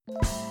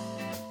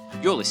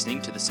You're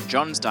listening to the St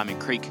John's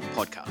Diamond Creek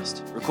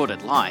podcast,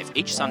 recorded live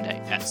each Sunday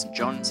at St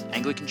John's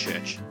Anglican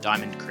Church,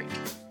 Diamond Creek.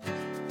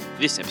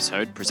 This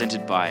episode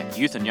presented by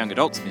Youth and Young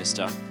Adults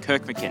Minister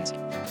Kirk McKenzie.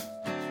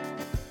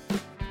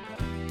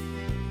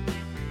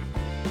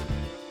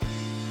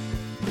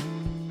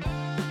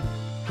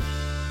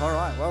 All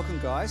right, welcome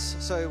guys.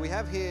 So we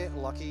have here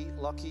Lockie.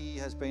 Lockie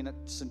has been at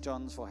St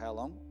John's for how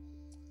long?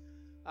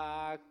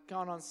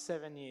 Going on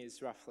 7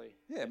 years, roughly.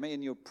 Yeah, me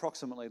and you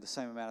approximately the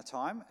same amount of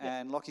time. Yep.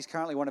 And Lockie's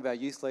currently one of our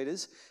youth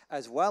leaders,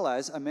 as well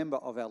as a member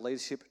of our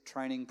leadership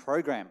training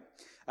program.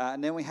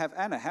 And then we have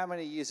Anna. How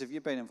many years have you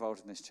been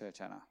involved in this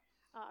church, Anna?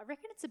 I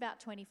reckon it's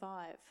about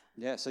 25.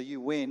 Yeah, so you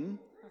win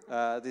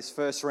this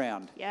first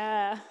round.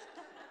 Yeah.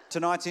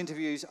 Tonight's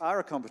interviews are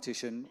a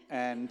competition,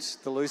 and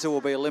the loser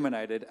will be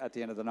eliminated at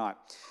the end of the night.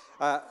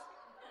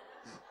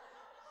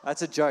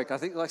 That's a joke. I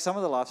think like some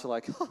of the laughs were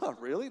like, "Oh,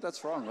 really?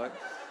 That's wrong." Like,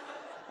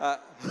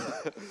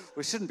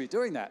 we shouldn't be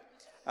doing that.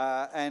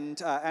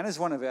 And Anna's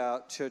one of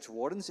our church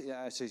wardens.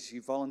 So she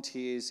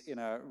volunteers in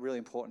a really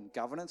important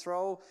governance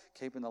role,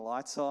 keeping the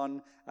lights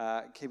on,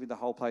 keeping the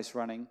whole place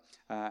running.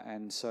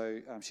 And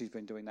so she's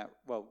been doing that,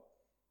 well,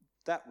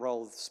 that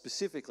role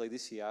specifically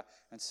this year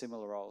and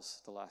similar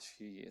roles the last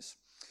few years.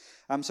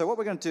 So what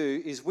we're going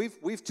to do is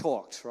we've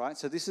talked, right?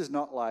 So this is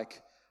not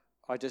like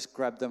I just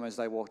grabbed them as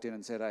they walked in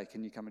and said, "Hey,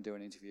 can you come and do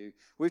an interview?"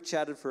 We've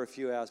chatted for a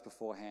few hours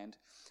beforehand.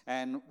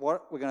 And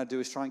what we're going to do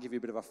is try and give you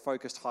a bit of a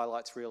focused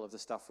highlights reel of the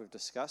stuff we've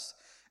discussed.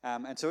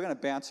 And so we're going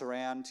to bounce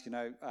around,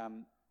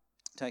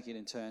 taking it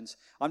in turns.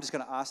 I'm just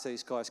going to ask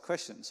these guys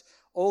questions.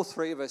 All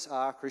three of us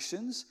are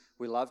Christians.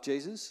 We love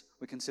Jesus.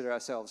 We consider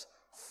ourselves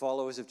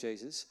followers of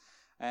Jesus.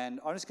 And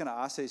I'm just going to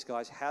ask these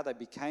guys how they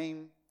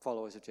became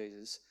followers of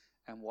Jesus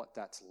and what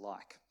that's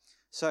like.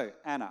 So,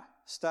 Anna,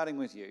 starting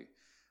with you,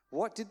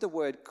 what did the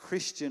word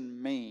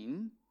Christian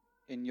mean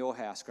in your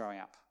house growing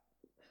up?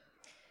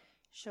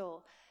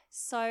 Sure.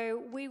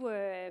 So we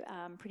were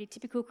pretty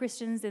typical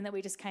Christians in that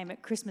we just came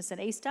at Christmas and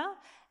Easter,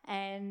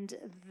 and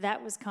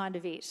that was kind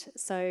of it.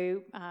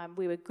 So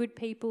we were good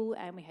people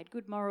and we had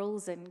good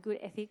morals and good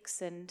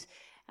ethics, and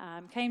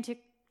came to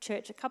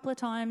church a couple of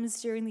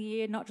times during the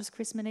year, not just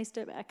Christmas and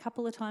Easter, but a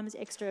couple of times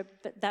extra,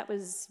 but that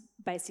was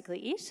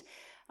basically it.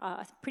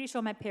 I'm pretty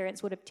sure my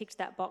parents would have ticked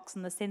that box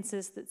on the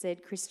census that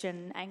said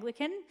Christian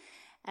Anglican,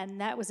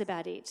 and that was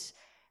about it.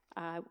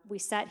 We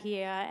sat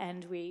here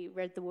and we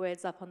read the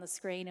words up on the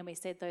screen and we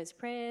said those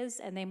prayers,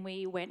 and then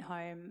we went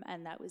home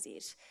and that was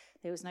it.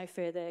 There was no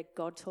further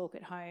God talk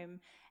at home,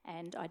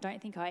 and I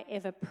don't think I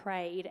ever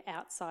prayed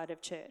outside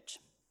of church.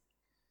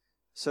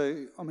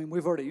 So, I mean,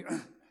 we've already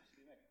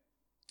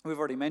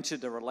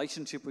mentioned a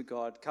relationship with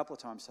God a couple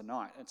of times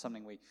tonight. It's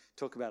something we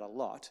talk about a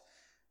lot.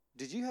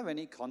 Did you have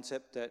any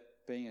concept that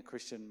being a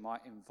Christian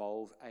might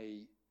involve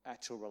a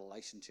actual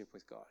relationship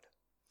with God?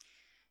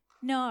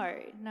 No.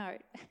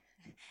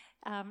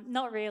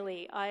 Not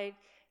really.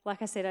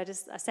 Like I said,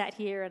 I sat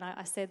here and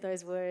I said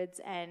those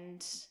words,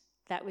 and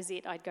that was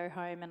it. I'd go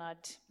home and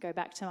I'd go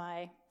back to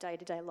my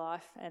day-to-day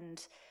life,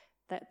 and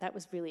that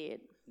was really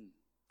it.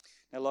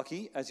 Now,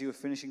 Lockie, as you were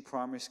finishing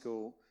primary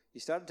school,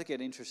 you started to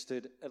get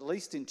interested, at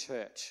least in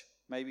church.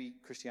 Maybe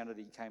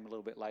Christianity came a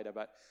little bit later,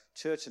 but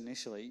church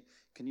initially.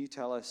 Can you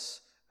tell us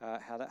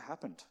how that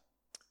happened?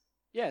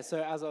 Yeah,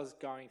 so as I was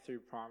going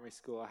through primary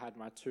school, I had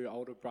my two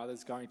older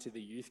brothers going to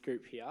the youth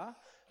group here,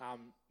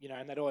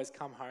 and they'd always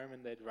come home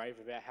and they'd rave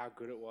about how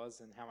good it was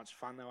and how much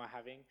fun they were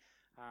having.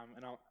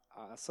 And I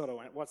sort of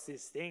went, "What's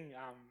this thing?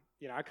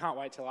 I can't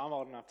wait till I'm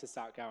old enough to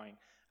start going."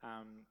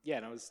 And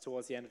it was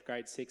towards the end of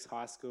grade 6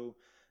 high school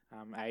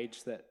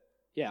age that,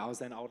 I was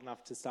then old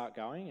enough to start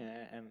going,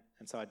 and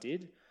so I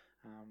did.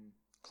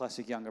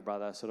 Classic younger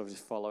brother, sort of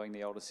just following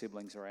the older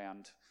siblings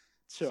around,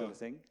 sure. Sort of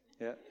thing.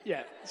 Yeah.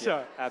 Yeah,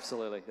 sure. Yeah,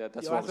 absolutely. Yeah,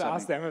 that's You'll what have to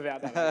ask them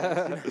about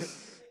that.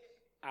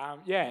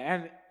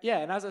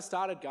 And as I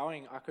started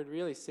going, I could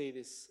really see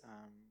this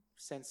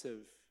sense of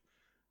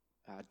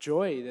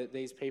joy that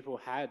these people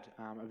had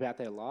about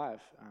their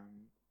life.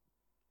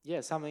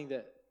 Something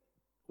that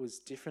was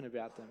different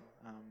about them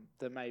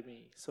that made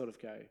me sort of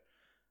go,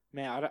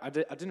 man, I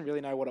didn't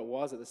really know what it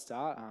was at the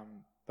start,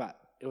 but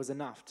it was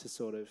enough to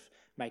sort of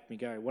make me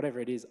go,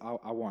 whatever it is,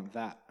 I want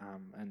that.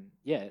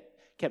 It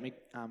kept me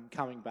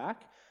coming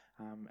back.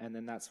 And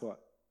then that's what,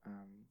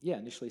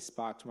 initially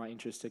sparked my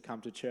interest to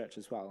come to church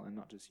as well, and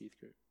not just youth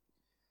group.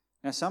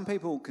 Now, some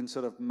people can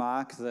sort of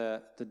mark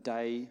the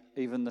day,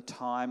 even the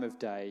time of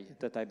day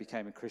that they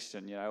became a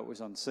Christian. It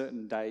was on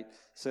certain date,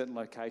 certain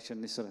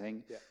location, this sort of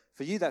thing. Yeah.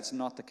 For you, that's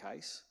not the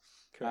case.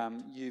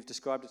 Correct. You've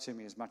described it to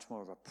me as much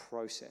more of a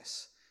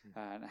process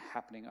and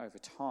happening over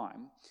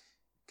time.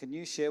 Can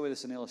you share with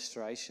us an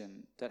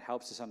illustration that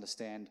helps us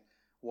understand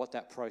what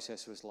that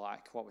process was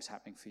like, what was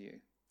happening for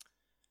you?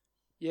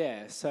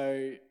 Yeah,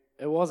 so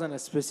it wasn't a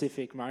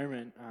specific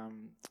moment,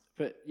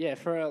 but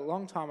for a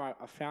long time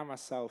I found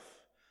myself,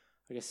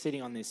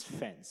 sitting on this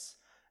fence,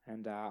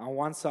 and on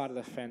one side of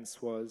the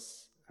fence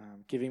was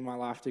giving my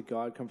life to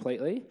God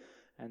completely,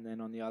 and then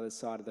on the other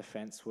side of the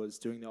fence was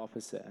doing the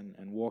opposite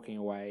and walking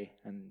away,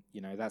 and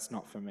that's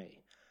not for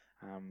me.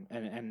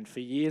 And for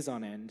years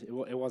on end,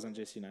 it wasn't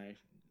just,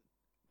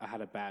 I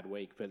had a bad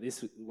week, but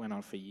this went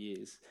on for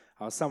years.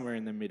 I was somewhere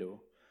in the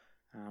middle.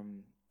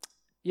 And,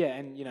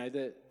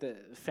 the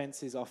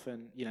fence is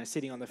often,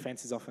 sitting on the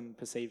fence is often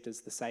perceived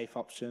as the safe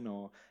option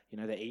or,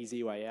 the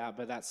easy way out,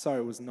 but that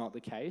was not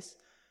the case.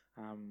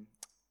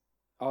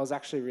 I was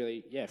actually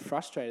really,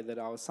 frustrated that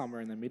I was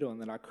somewhere in the middle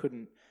and that I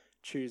couldn't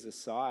choose a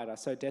side. I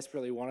so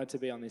desperately wanted to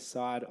be on this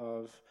side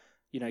of,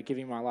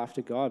 giving my life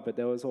to God, but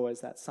there was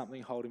always that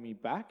something holding me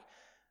back.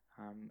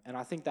 And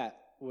I think that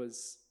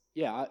was,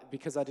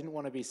 because I didn't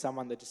want to be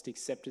someone that just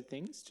accepted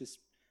things just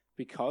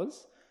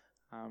because.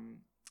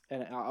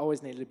 And I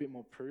always needed a bit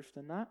more proof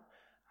than that.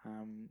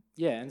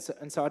 And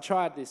so I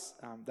tried this,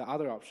 the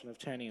other option of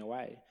turning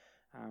away.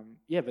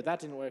 But that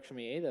didn't work for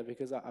me either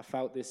because I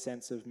felt this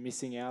sense of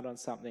missing out on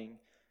something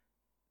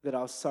that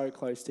I was so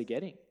close to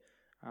getting.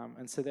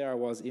 And so there I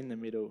was in the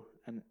middle,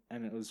 and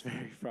it was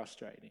very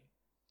frustrating.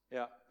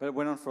 Yeah, but it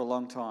went on for a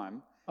long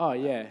time. Oh,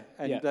 yeah.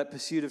 And that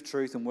pursuit of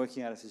truth and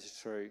working out if this is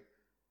true.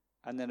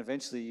 And then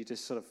eventually you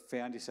just sort of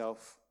found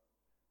yourself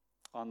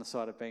on the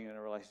side of being in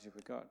a relationship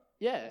with God.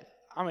 Yeah,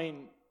 I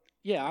mean,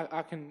 I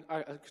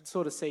could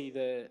sort of see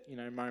the,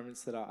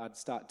 moments that I'd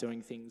start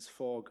doing things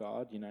for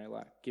God,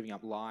 like giving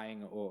up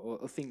lying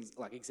or things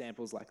like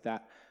examples like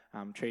that,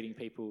 treating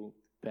people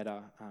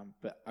better.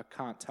 But I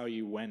can't tell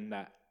you when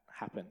that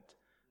happened.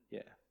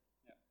 Yeah.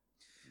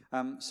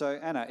 So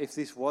Anna, if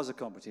this was a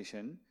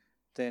competition,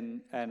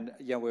 then,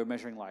 we're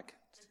measuring like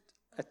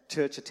a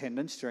church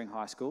attendance during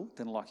high school,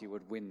 then Lockie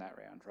would win that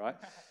round, right?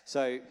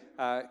 So,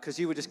 because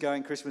you were just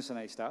going Christmas and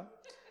Easter,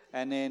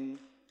 and then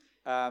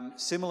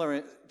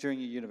similar during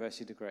your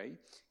university degree,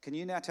 can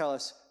you now tell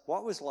us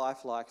what was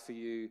life like for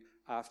you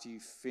after you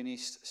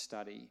finished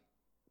study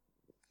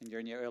and you're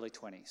in your early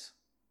 20s?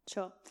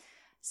 Sure.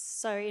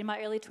 So in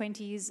my early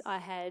 20s, I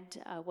had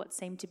what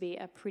seemed to be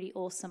a pretty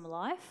awesome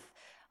life.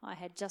 I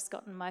had just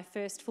gotten my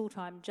first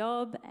full-time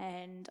job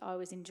and I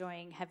was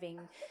enjoying having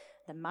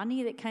the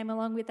money that came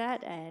along with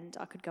that, and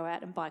I could go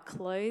out and buy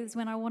clothes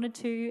when I wanted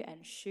to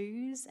and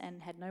shoes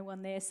and had no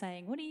one there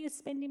saying, what are you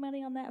spending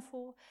money on that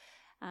for?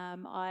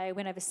 I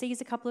went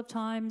overseas a couple of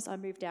times. I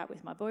moved out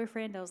with my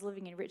boyfriend. I was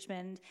living in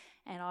Richmond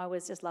and I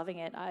was just loving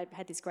it. I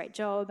had this great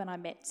job and I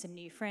met some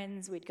new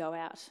friends. We'd go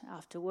out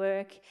after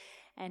work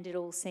and it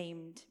all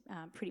seemed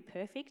pretty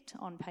perfect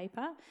on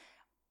paper.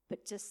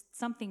 But just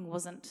something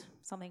wasn't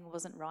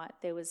right.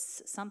 There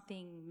was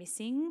something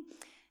missing,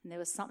 and there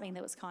was something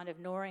that was kind of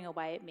gnawing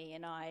away at me,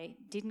 and I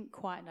didn't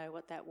quite know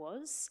what that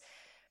was.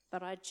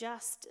 But I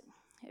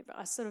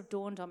sort of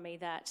dawned on me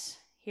that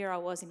here I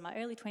was in my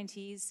early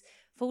 20s,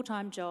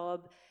 full-time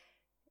job.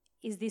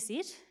 Is this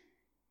it?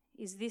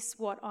 Is this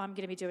what I'm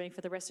going to be doing for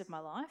the rest of my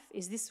life?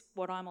 Is this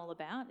what I'm all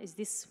about? Is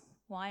this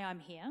why I'm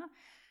here?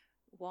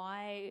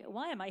 Why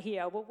am I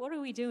here? What are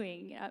we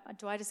doing?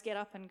 Do I just get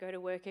up and go to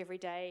work every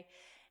day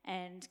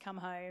and come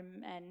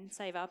home and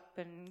save up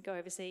and go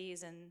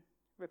overseas and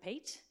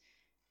repeat?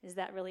 Is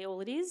that really all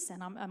it is?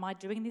 And am I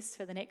doing this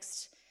for the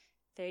next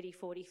 30,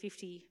 40,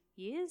 50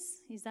 years?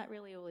 Is that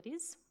really all it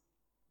is?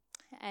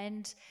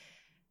 And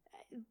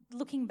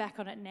looking back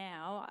on it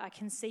now, I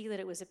can see that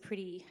it was a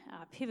pretty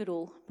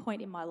pivotal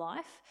point in my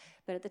life.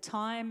 But at the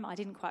time, I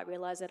didn't quite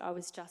realise that I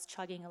was just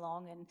chugging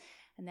along.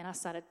 And then I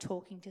started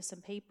talking to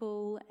some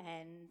people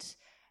and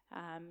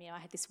I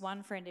had this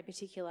one friend in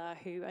particular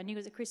who I knew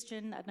was a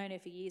Christian. I'd known her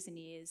for years and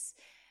years.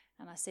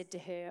 And I said to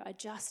her, I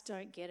just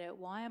don't get it.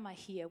 Why am I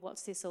here?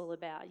 What's this all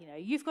about?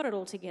 You've got it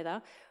all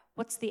together.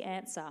 What's the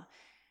answer?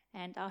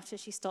 And after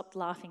she stopped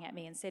laughing at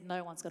me and said,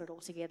 no one's got it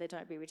all together,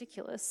 don't be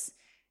ridiculous,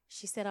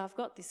 she said, I've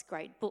got this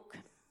great book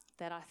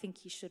that I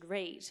think you should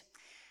read.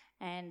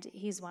 And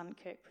here's one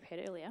Kirk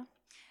prepared earlier.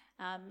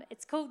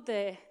 It's called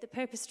The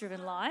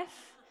Purpose-Driven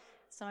Life.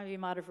 Some of you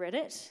might have read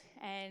it.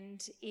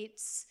 And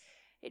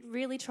it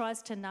really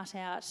tries to nut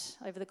out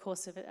over the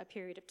course of a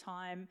period of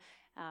time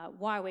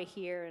why we're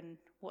here and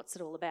what's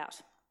it all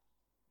about.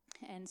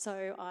 And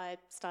so I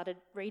started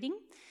reading,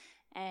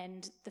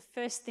 and the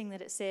first thing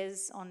that it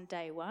says on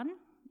day one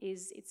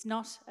is it's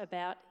not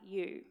about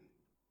you.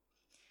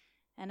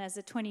 And as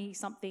a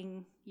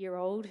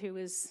 20-something-year-old who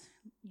was,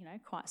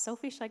 quite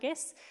selfish, I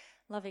guess,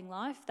 loving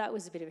life, that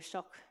was a bit of a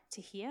shock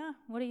to hear.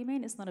 What do you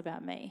mean it's not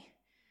about me?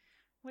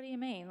 What do you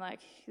mean?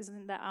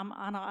 Isn't that,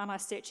 aren't I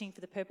searching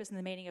for the purpose and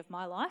the meaning of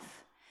my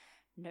life?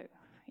 No,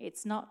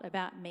 it's not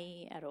about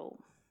me at all.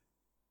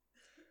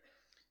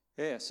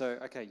 Yeah, so,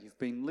 okay, you've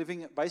been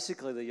living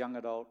basically the young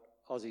adult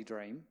Aussie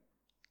dream,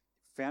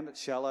 found it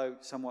shallow,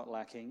 somewhat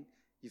lacking.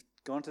 You've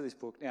gone to this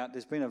book. Now,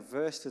 there's been a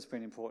verse that's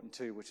been important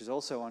too, which is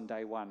also on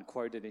day one,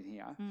 quoted in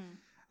here.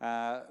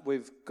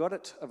 We've got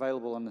it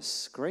available on the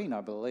screen,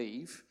 I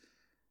believe.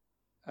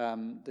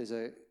 There's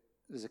a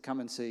come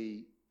and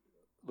see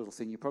little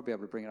thing. You'll probably be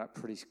able to bring it up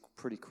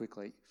pretty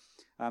quickly.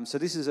 So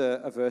this is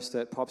a verse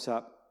that pops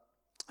up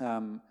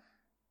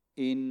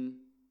in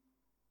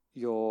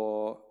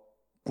your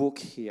book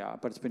here,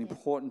 but it's been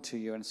important to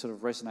you and sort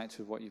of resonates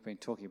with what you've been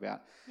talking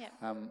about. Yeah.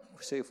 We'll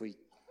see if we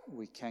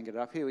can get it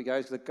up. Here we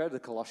go. Go to the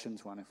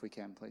Colossians one if we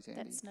can, please,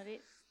 Andy. That's not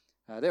it.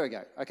 There we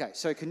go. Okay,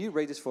 so can you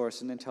read this for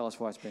us and then tell us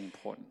why it's been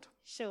important?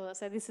 Sure.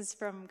 So this is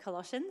from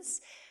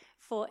Colossians.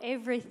 For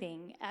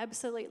everything,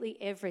 absolutely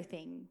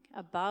everything,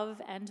 above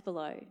and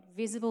below,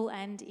 visible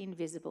and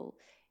invisible,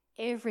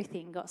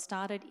 everything got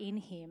started in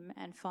him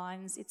and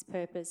finds its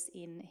purpose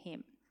in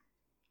him.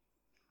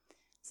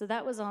 So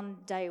that was on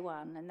day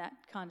one, and that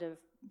kind of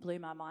blew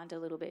my mind a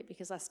little bit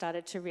because I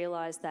started to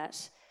realise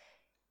that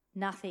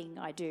nothing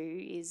I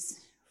do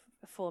is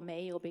for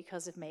me or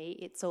because of me,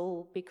 it's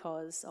all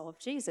because of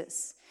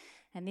Jesus.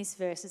 And this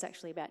verse is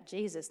actually about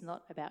Jesus,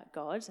 not about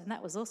God. And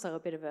that was also a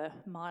bit of a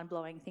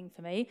mind-blowing thing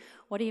for me.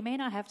 What do you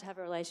mean I have to have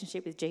a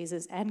relationship with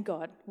Jesus and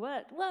God?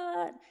 What?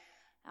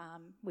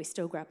 We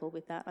still grapple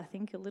with that, I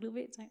think, a little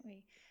bit, don't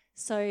we?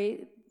 So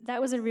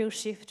that was a real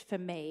shift for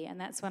me. And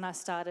that's when I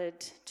started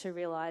to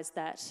realise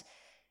that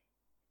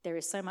there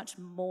is so much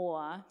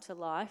more to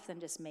life than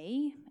just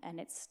me.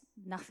 And it's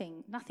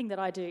nothing that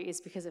I do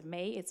is because of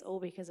me. It's all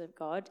because of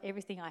God.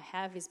 Everything I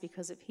have is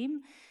because of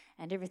him.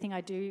 And everything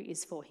I do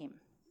is for him.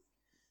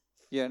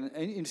 Yeah, and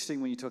interesting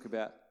when you talk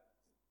about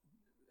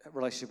a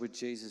relationship with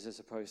Jesus as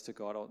opposed to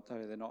God,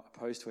 although they're not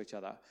opposed to each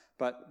other.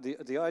 But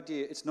the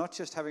idea, it's not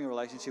just having a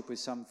relationship with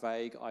some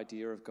vague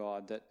idea of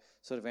God that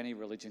sort of any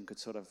religion could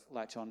sort of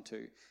latch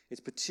onto. It's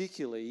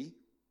particularly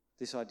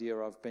this idea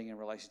of being in a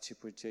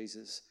relationship with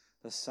Jesus,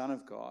 the Son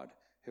of God,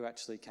 who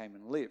actually came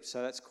and lived.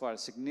 So that's quite a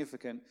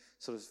significant,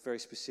 sort of very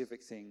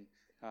specific thing,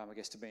 I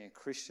guess, to being a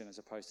Christian as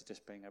opposed to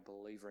just being a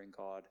believer in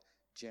God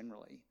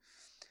generally.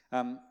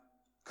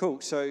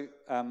 Cool. So,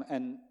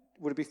 and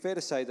would it be fair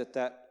to say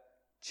that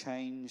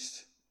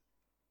changed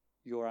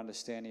your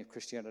understanding of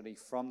Christianity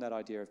from that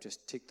idea of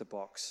just tick the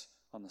box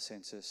on the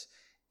census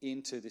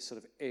into this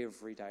sort of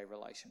everyday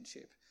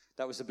relationship?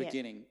 That was the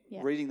beginning.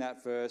 Yeah. Reading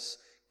that verse,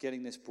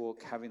 getting this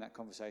book, having that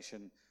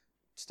conversation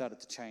started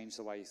to change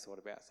the way you thought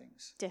about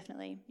things.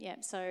 Definitely,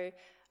 yeah. So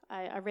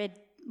I read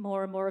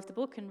more and more of the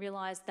book and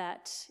realised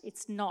that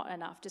it's not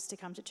enough just to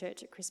come to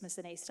church at Christmas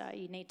and Easter.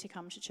 You need to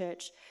come to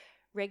church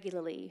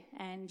regularly,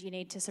 and you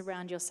need to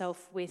surround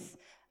yourself with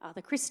other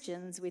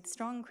Christians, with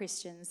strong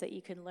Christians that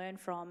you can learn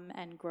from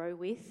and grow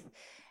with,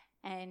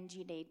 and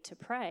you need to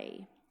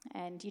pray.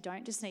 And you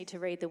don't just need to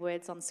read the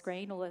words on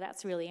screen, although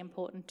that's really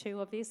important too,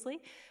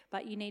 obviously,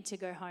 but you need to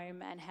go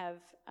home and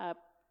have a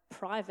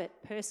private,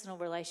 personal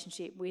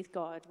relationship with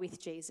God, with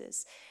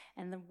Jesus.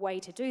 And the way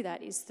to do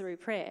that is through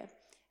prayer,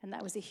 and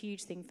that was a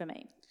huge thing for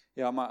me.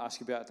 Yeah, I might ask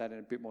you about that in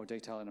a bit more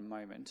detail in a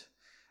moment.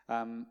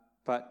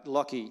 But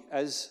Lockie,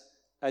 as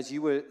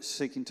you were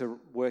seeking to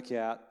work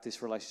out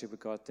this relationship with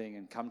God thing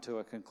and come to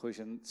a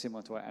conclusion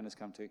similar to what Anna's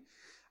come to,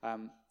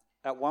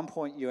 at one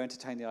point you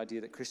entertained the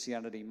idea that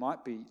Christianity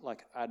might be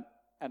like an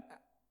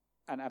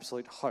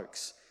absolute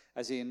hoax,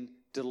 as in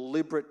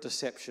deliberate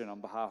deception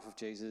on behalf of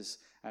Jesus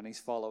and his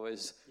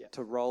followers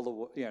to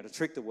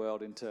trick the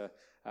world into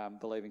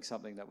believing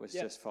something that was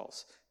just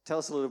false. Tell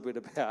us a little bit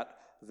about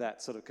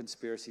that sort of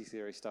conspiracy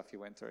theory stuff you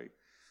went through.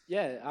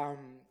 So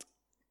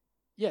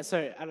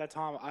at a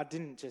time I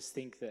didn't just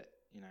think that,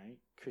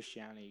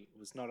 Christianity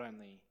was not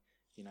only,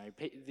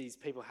 these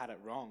people had it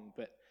wrong,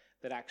 but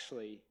that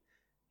actually,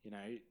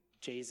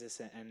 Jesus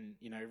and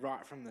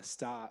right from the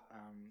start,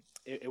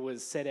 it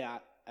was set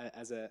out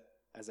as a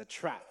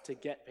trap to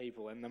get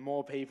people. And the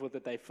more people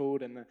that they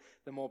fooled and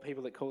the more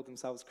people that called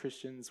themselves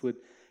Christians would,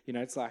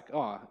 it's like,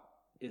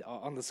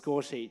 on the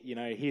score sheet,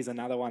 here's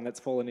another one that's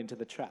fallen into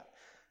the trap.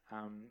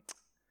 And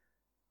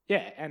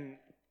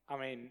I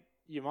mean,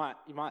 you might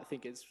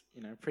think it's,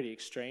 pretty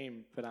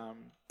extreme, but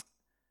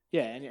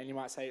and you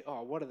might say,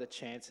 what are the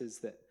chances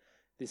that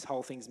this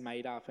whole thing's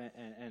made up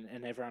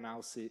and everyone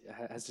else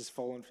has just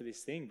fallen for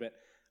this thing? But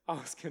I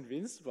was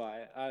convinced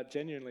by it. I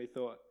genuinely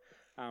thought,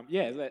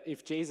 that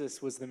if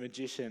Jesus was the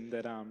magician,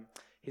 that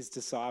his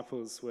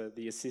disciples were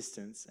the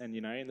assistants. And,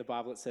 in the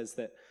Bible it says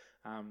that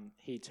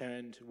he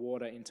turned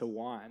water into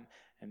wine.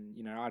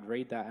 And, I'd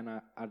read that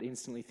and I'd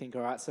instantly think,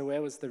 all right, so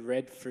where was the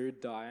red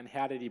food dye and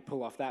how did he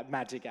pull off that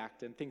magic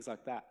act and things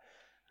like that?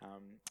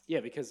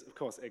 Because, of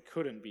course, it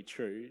couldn't be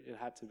true. It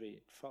had to be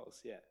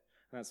false, And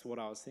that's what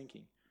I was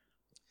thinking.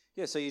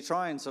 Yeah, so you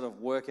try and sort of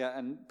work out,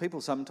 and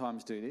people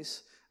sometimes do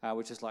this,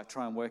 which is like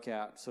try and work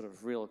out sort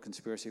of real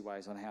conspiracy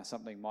ways on how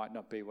something might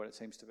not be what it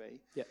seems to be.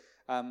 Yeah.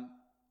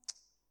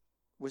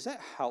 Was that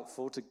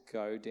helpful to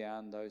go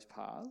down those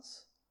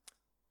paths?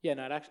 Yeah,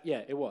 no,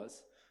 it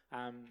was.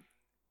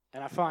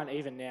 And I find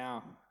even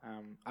now,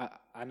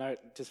 I know,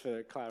 just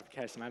for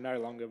clarification, I no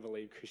longer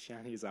believe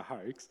Christianity is a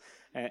hoax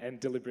and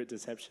deliberate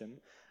deception.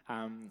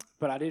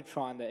 But I did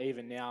find that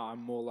even now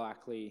I'm more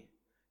likely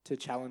to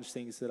challenge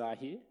things that I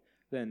hear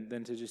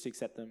than to just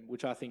accept them,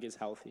 which I think is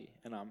healthy.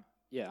 And I'm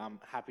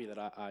happy that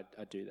I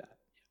do that.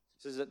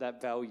 So is it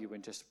that value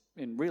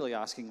in really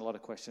asking a lot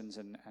of questions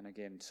and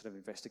again, sort of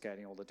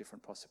investigating all the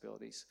different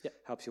possibilities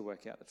helps you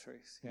work out the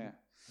truth? Yeah.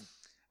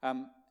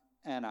 Mm-hmm.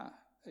 Anna,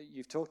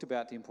 you've talked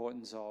about the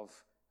importance of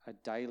a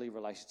daily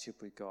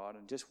relationship with God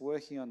and just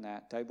working on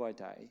that day by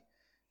day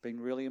being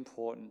really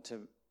important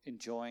to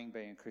enjoying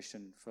being a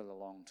Christian for the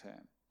long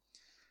term.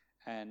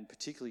 And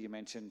particularly you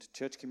mentioned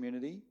church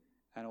community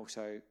and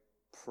also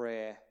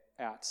prayer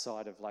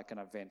outside of like an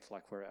event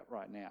like we're at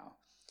right now.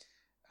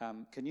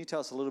 Can you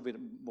tell us a little bit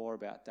more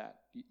about that,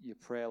 your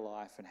prayer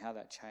life and how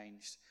that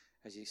changed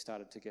as you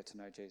started to get to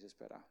know Jesus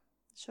better?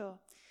 Sure.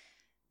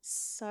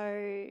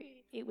 So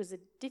it was a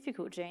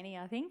difficult journey,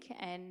 I think,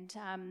 and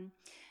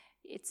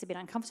it's a bit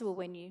uncomfortable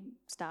when you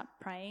start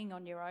praying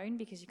on your own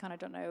because you kind of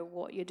don't know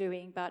what you're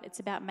doing, but it's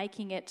about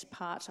making it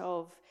part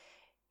of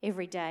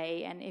every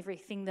day and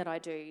everything that I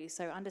do.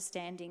 So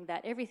understanding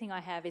that everything I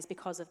have is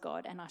because of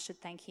God and I should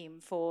thank Him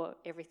for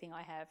everything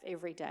I have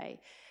every day.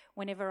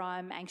 Whenever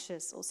I'm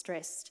anxious or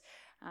stressed,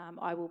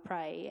 I will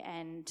pray.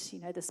 And,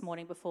 this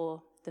morning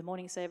before the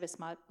morning service,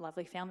 my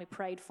lovely family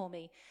prayed for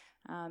me.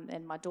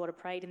 And my daughter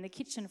prayed in the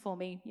kitchen for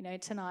me,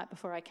 tonight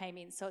before I came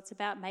in. So it's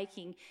about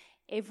making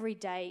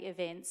everyday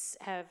events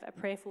have a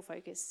prayerful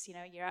focus.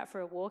 You're out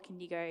for a walk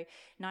and you go,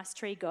 nice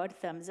tree, God,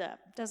 thumbs up.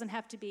 Doesn't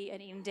have to be an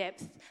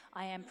in-depth,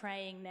 I am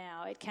praying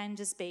now. It can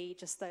just be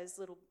just those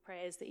little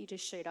prayers that you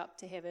just shoot up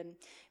to heaven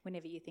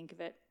whenever you think of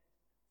it.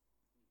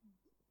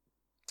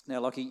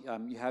 Now, Lockie,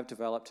 you have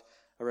developed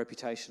a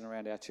reputation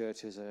around our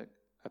church as a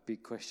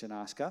big question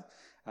asker.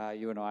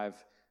 You and I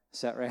have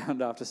sat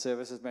around after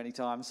services many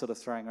times, sort of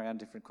throwing around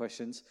different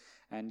questions.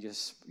 And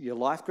your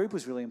life group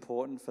was really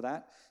important for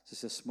that. It's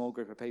just a small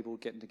group of people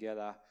getting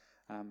together.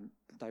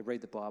 They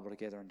read the Bible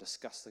together and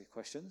discuss the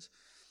questions.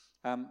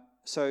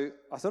 So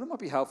I thought it might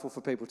be helpful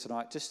for people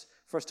tonight just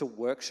for us to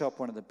workshop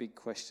one of the big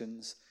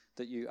questions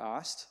that you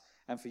asked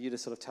and for you to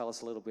sort of tell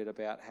us a little bit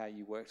about how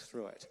you worked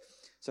through it.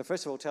 So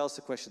first of all, tell us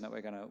the question that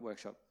we're going to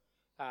workshop.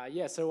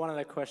 So one of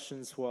the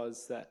questions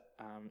was that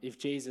if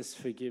Jesus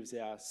forgives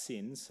our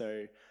sins,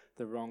 so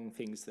the wrong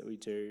things that we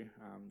do,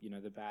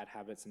 the bad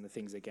habits and the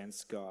things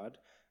against God.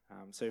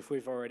 So if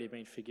we've already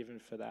been forgiven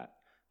for that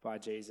by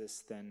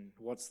Jesus, then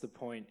what's the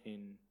point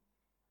in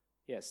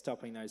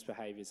stopping those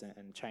behaviours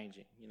and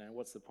changing?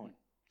 What's the point?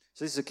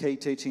 So this is a key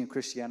teaching of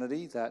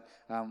Christianity, that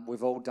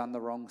we've all done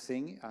the wrong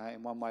thing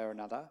in one way or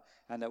another,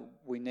 and that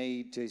we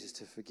need Jesus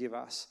to forgive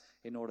us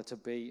in order to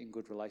be in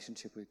good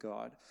relationship with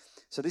God.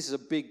 So this is a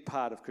big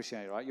part of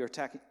Christianity, right?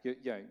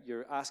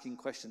 You're asking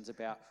questions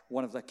about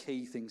one of the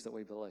key things that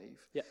we believe.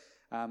 Yeah.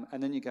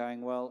 And then you're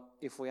going, well,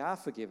 if we are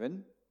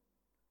forgiven,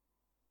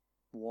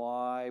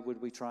 why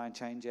would we try and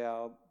change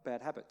our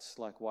bad habits?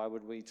 Like, why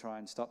would we try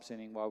and stop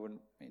sinning? Why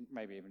wouldn't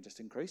maybe even just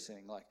increase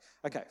sinning? Like,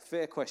 okay,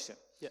 fair question.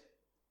 Yeah.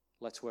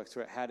 Let's work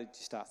through it. How did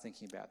you start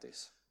thinking about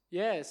this?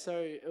 Yeah, so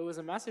it was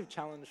a massive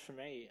challenge for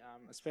me,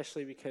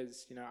 especially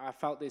because, I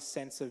felt this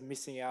sense of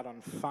missing out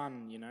on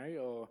fun,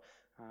 I'll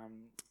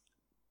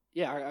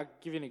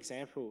give you an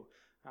example.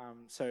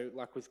 So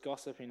like with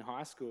gossip in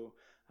high school,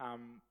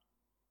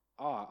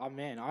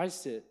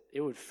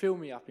 it would fill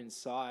me up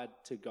inside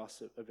to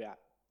gossip about,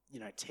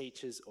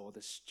 teachers or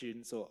the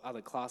students or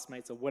other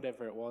classmates or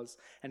whatever it was.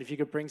 And if you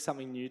could bring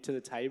something new to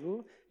the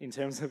table in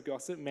terms of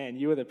gossip, man,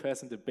 you were the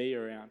person to be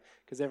around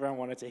because everyone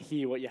wanted to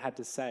hear what you had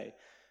to say.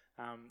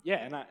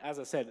 As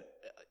I said,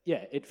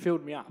 it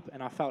filled me up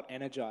and I felt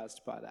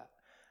energized by that.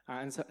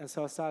 And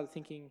so I started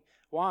thinking,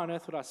 why on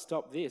earth would I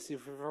stop this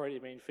if we've already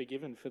been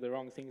forgiven for the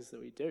wrong things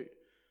that we do?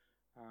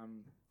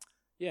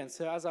 And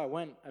so as I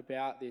went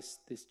about this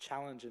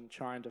challenge and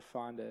trying to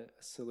find a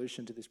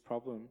solution to this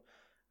problem,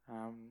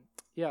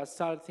 I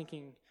started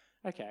thinking,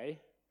 okay,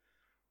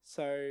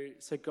 so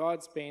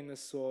God's been the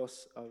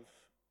source of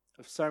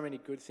so many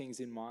good things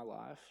in my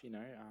life.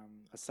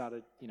 I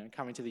started,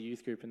 coming to the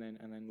youth group and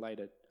then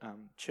later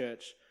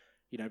church,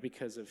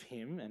 because of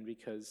Him and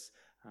because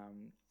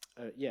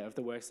of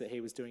the works that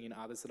He was doing in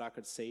others that I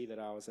could see that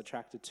I was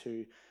attracted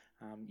to,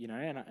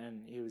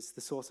 and He was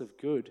the source of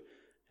good.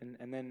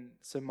 And then,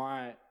 so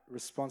my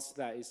response to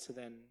that is to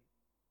then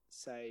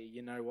say,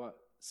 you know what,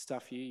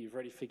 stuff you've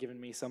already forgiven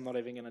me, so I'm not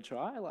even going to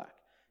try. Like,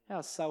 how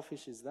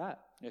selfish is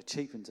that? It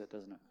cheapens it,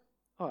 doesn't it?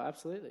 Oh,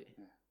 absolutely.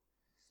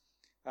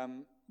 Yeah.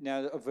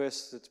 Now, a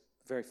verse that's a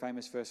very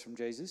famous verse from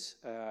Jesus,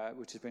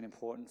 which has been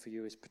important for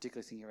you, is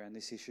particularly thinking around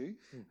this issue.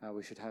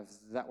 We should have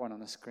that one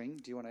on the screen.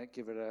 Do you want to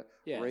give it a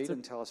read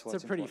and tell us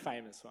what's important? It's a pretty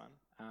famous one.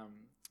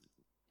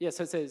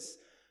 So it says,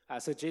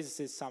 so Jesus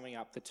is summing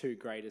up the two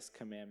greatest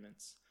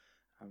commandments.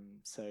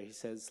 So he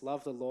says,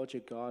 love the Lord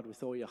your God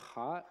with all your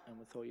heart and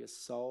with all your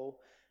soul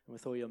and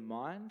with all your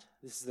mind.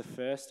 This is the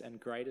first and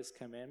greatest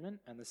commandment,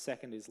 and the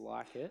second is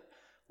like it.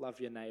 Love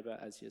your neighbour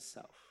as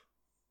yourself.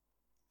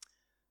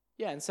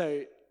 And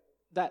so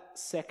that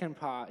second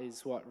part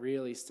is what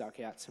really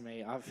stuck out to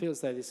me. I feel as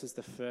though this is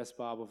the first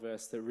Bible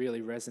verse that really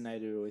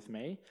resonated with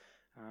me.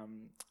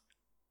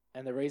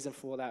 And the reason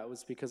for that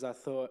was because I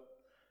thought,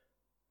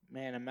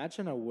 man,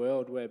 imagine a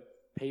world where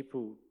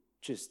people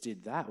just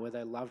did that, where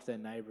they loved their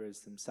neighbour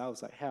as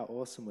themselves. Like, how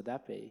awesome would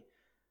that be?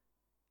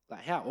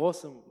 That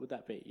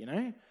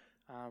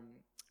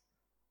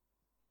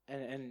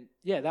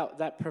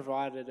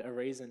provided a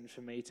reason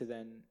for me to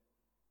then,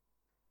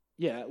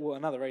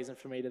 another reason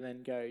for me to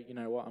then go, you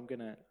know what, I'm going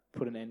to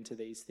put an end to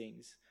these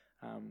things.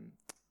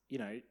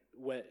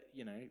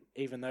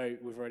 Even though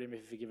we've already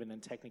been forgiven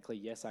and technically,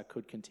 yes, I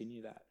could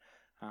continue that.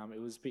 It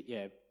was,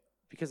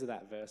 because of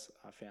that verse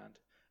I found.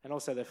 And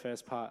also the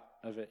first part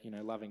of it,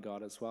 loving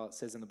God as well. It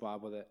says in the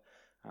Bible that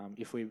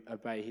if we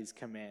obey his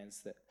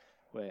commands, that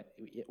we're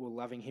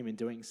loving him in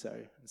doing so.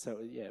 And so,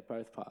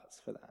 both parts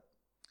for that.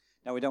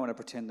 Now, we don't want to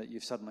pretend that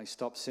you've suddenly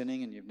stopped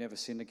sinning and you've never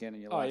sinned again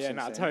in your life. Oh, yeah,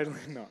 no, totally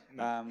not.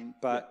 No.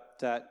 But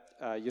that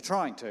you're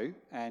trying to,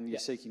 and you're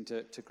seeking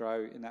to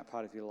grow in that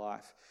part of your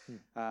life.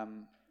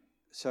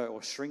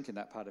 Or shrink in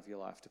that part of your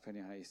life,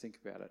 depending on how you think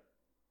about it.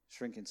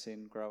 Shrink in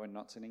sin, grow in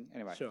not sinning.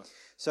 Anyway. Sure.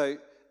 So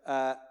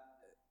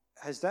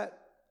has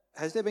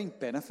there been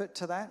benefit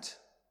to that?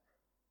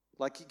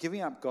 Like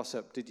giving up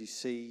gossip, did you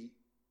see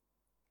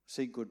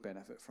good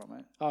benefit from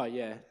it? Oh,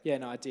 yeah. Yeah,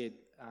 no, I did.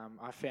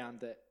 I found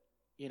that,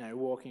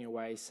 walking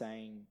away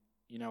saying,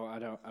 I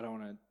don't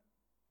want to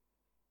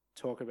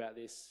talk about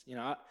this.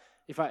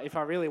 If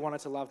I really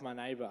wanted to love my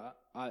neighbour,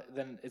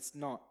 then it's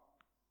not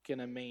going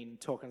to mean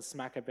talking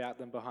smack about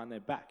them behind their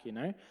back,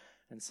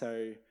 And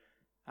so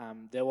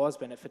there was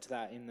benefit to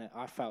that in that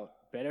I felt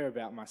better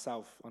about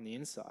myself on the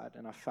inside,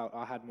 and I felt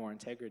I had more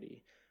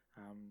integrity.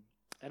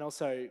 And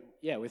also,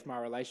 with my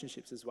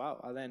relationships as well.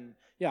 I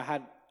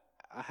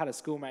had a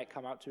schoolmate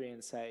come up to me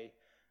and say,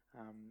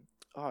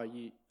 I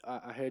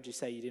heard you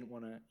say you didn't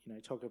want to,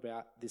 talk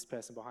about this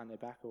person behind their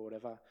back or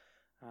whatever.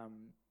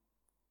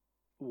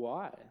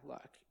 Why?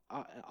 Like,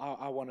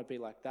 I want to be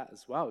like that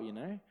as well,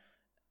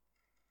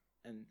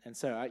 And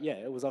so,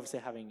 it was obviously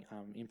having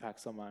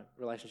impacts on my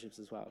relationships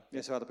as well.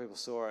 Yeah, so other people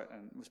saw it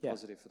and it was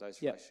positive for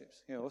those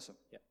relationships. Yeah, awesome.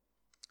 Yeah.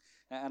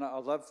 And I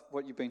love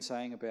what you've been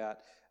saying about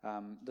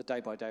the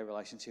day-by-day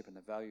relationship and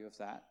the value of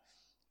that.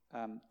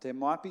 There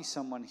might be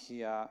someone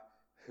here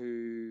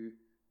who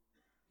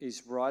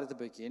is right at the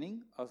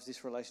beginning of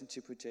this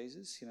relationship with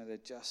Jesus. They're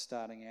just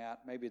starting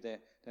out. Maybe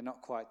they're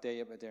not quite there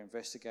yet, but they're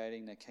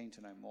investigating. They're keen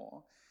to know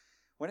more.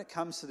 When it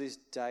comes to this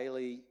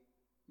daily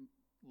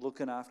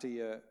looking after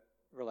your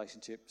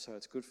relationship so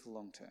it's good for the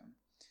long term,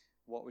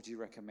 what would you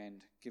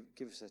recommend?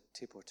 Give us a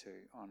tip or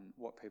two on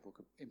what people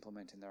could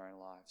implement in their own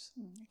lives.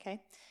 Okay.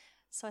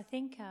 So I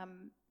think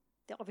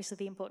obviously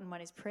the important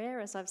one is prayer.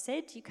 As I've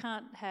said, you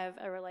can't have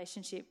a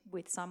relationship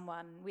with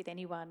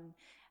anyone,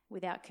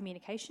 without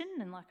communication.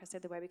 And like I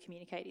said, the way we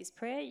communicate is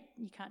prayer.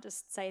 You can't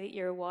just say that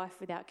you're a wife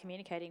without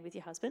communicating with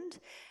your husband.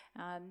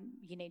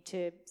 You need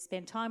to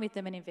spend time with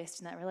them and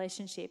invest in that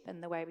relationship.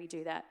 And the way we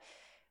do that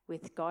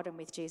with God and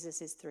with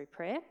Jesus is through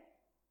prayer.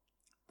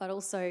 But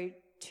also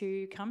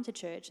to come to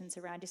church and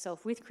surround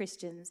yourself with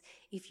Christians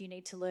if you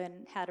need to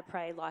learn how to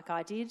pray like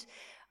I did.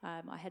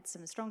 I had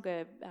some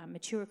stronger,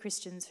 mature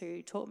Christians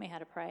who taught me how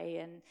to pray,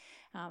 and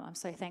I'm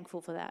so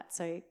thankful for that.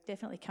 So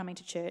definitely coming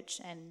to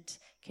church and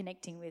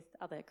connecting with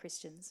other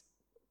Christians.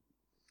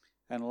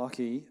 And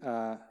Lockie,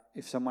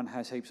 if someone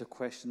has heaps of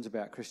questions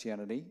about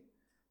Christianity,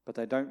 but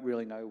they don't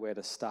really know where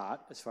to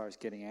start as far as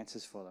getting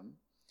answers for them,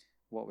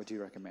 what would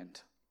you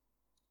recommend?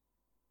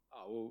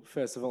 Oh, well,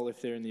 first of all,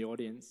 if they're in the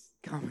audience,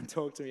 come and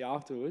talk to me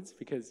afterwards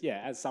because,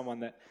 as someone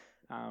that,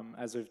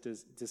 as we've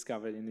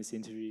discovered in this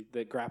interview,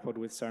 that grappled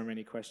with so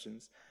many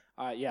questions,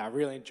 I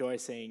really enjoy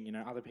seeing,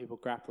 other people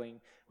grappling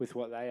with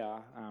what they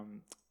are.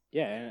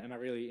 And I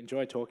really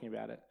enjoy talking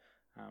about it.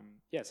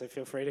 So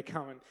feel free to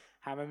come and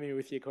hammer me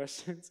with your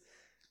questions.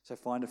 So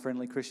find a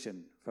friendly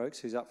Christian, folks,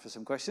 who's up for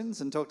some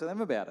questions and talk to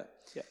them about it.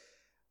 Yeah.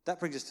 That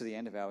brings us to the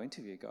end of our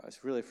interview, guys.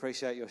 Really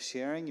appreciate your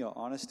sharing, your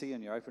honesty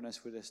and your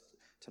openness with us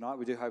tonight.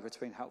 We do hope it's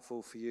been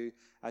helpful for you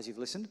as you've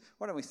listened.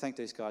 Why don't we thank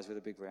these guys with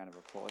a big round of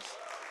applause.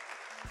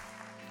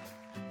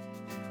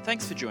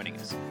 Thanks for joining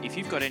us. If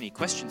you've got any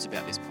questions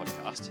about this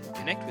podcast,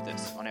 connect with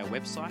us on our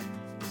website,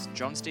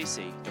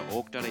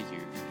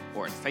 stjohnsdc.org.au,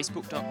 or at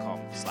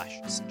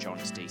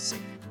facebook.com/stjohnsdc.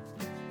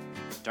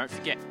 Don't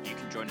forget, you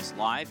can join us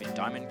live in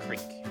Diamond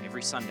Creek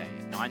every Sunday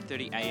at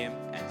 9:30 a.m.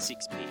 and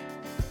 6 p.m.